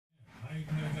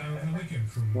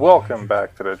Welcome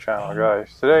back to the channel,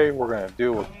 guys. Today we're going to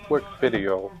do a quick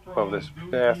video of this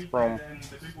bathroom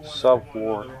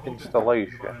subfloor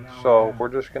installation. So we're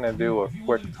just going to do a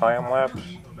quick time lapse.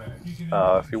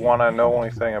 If you want to know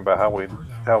anything about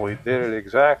how we did it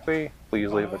exactly,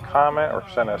 please leave a comment or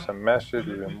send us a message.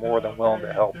 We'd be more than willing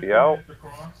to help you out.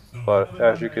 But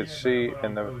as you can see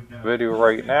in the video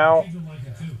right now,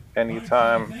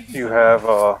 anytime you have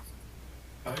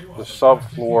the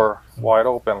subfloor wide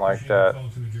open like that,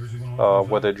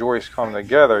 where the joists come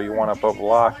together, you want to put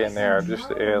block in there just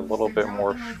to add a little bit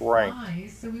more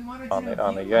strength on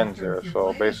the ends there.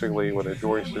 So basically where the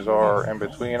joists are in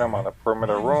between them on the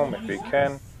perimeter room, if you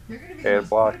can, add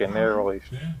block in there, really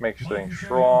makes things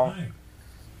strong.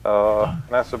 And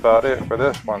that's about it for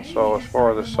this one. So as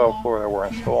far as the subfloor that we're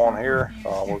installing here,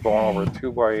 we're going over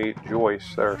 2x8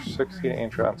 joists that are 16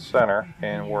 inch on center,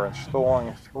 and we're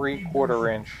installing 3/4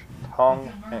 inch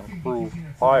tongue and groove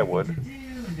plywood,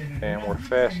 and we're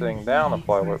fastening down the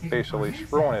plywood, basically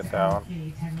screwing it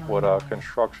down with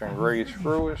construction grade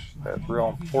screws. That's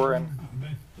real important,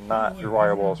 not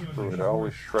drywall screws. I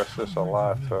always stress this a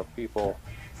lot to people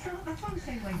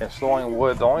installing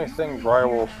wood. The only thing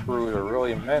drywall screws are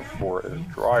really meant for is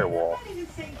drywall.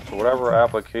 So whatever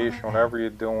application, whatever you're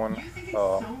doing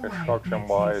construction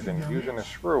wise and using a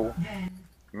screw,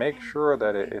 make sure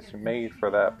that it's made for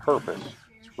that purpose.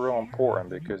 It's real important,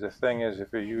 because the thing is,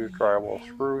 if you use drywall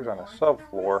screws on a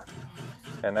subfloor,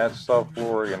 and that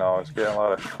subfloor, you know, it's getting a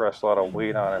lot of stress, a lot of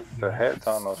weight on it, the heads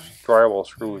on those drywall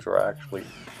screws are actually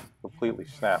completely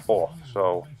snap off.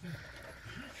 So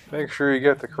make sure you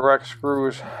get the correct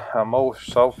screws. Most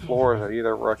subfloors, I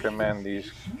either recommend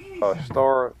these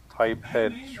star type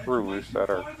head screws that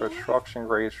are construction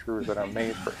grade screws that are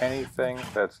made for anything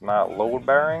that's not load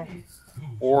bearing,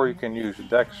 or you can use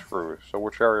deck screws. So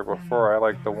whichever you prefer. I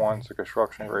like the ones, the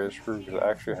construction grade screws, that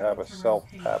actually have a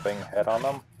self-tapping head on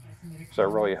them. So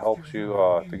it really helps you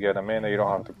to get them in there. You don't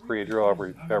have to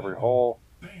pre-drill every hole.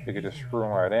 You can just screw them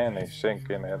right in. They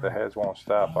sink in there. The heads won't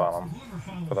snap on them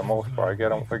for the most part.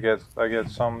 I get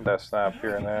some that snap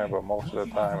here and there, but most of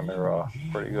the time they're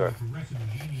pretty good.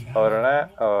 Other than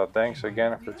that, thanks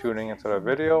again for tuning into the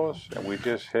videos. And we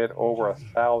just hit over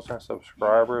 1,000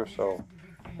 subscribers. So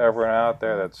everyone out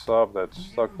there that's stuck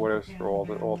with us through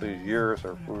all these years,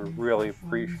 we really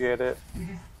appreciate it.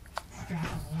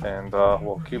 And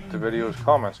we'll keep the videos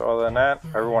coming. So other than that,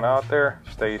 everyone out there,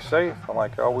 stay safe. And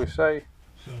like I always say,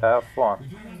 have fun.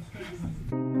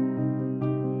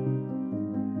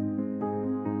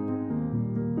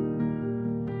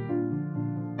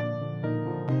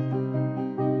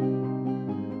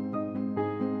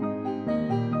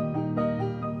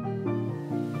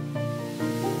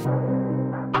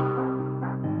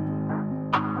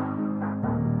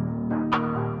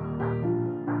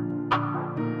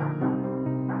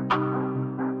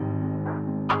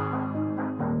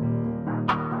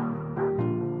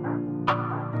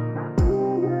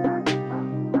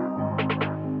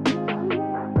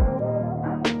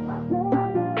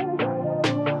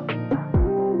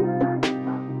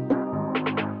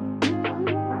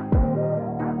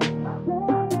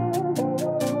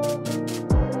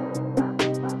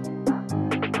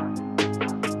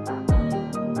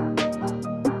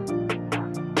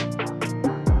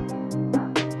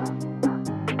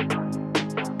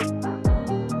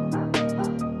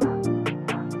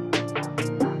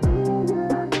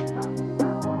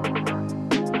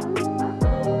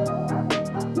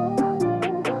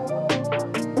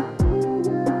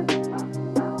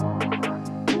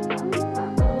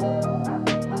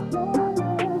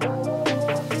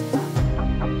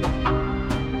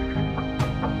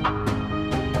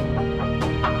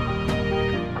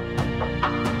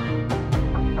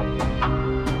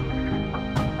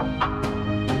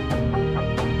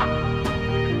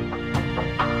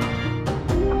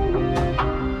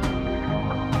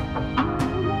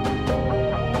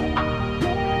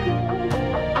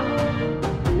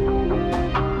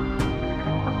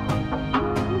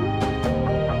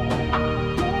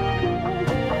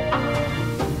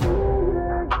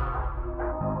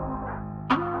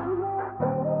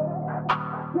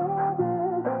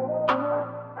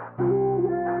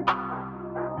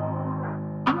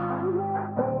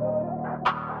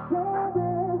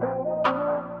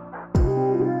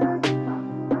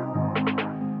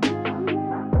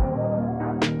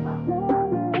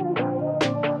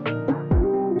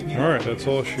 Alright, that's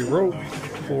all she wrote.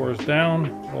 Floor is down,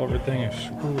 everything is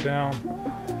screwed down.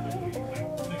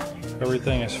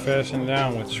 Everything is fastened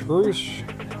down with screws.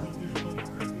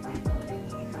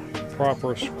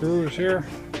 Proper screws here.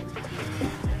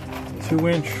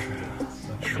 2-inch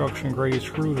construction grade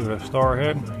screws with a star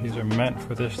head. These are meant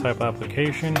for this type of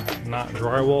application, not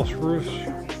drywall screws.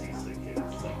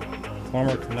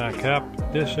 Plumber could not cap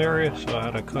this area, so I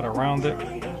had to cut around it.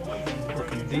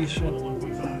 Looking decent.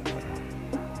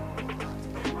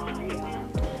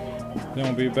 Then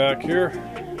we'll be back here.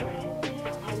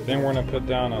 Then we're going to put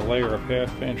down a layer of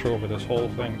half inch over this whole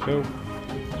thing too.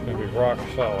 It's going to be rock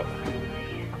solid.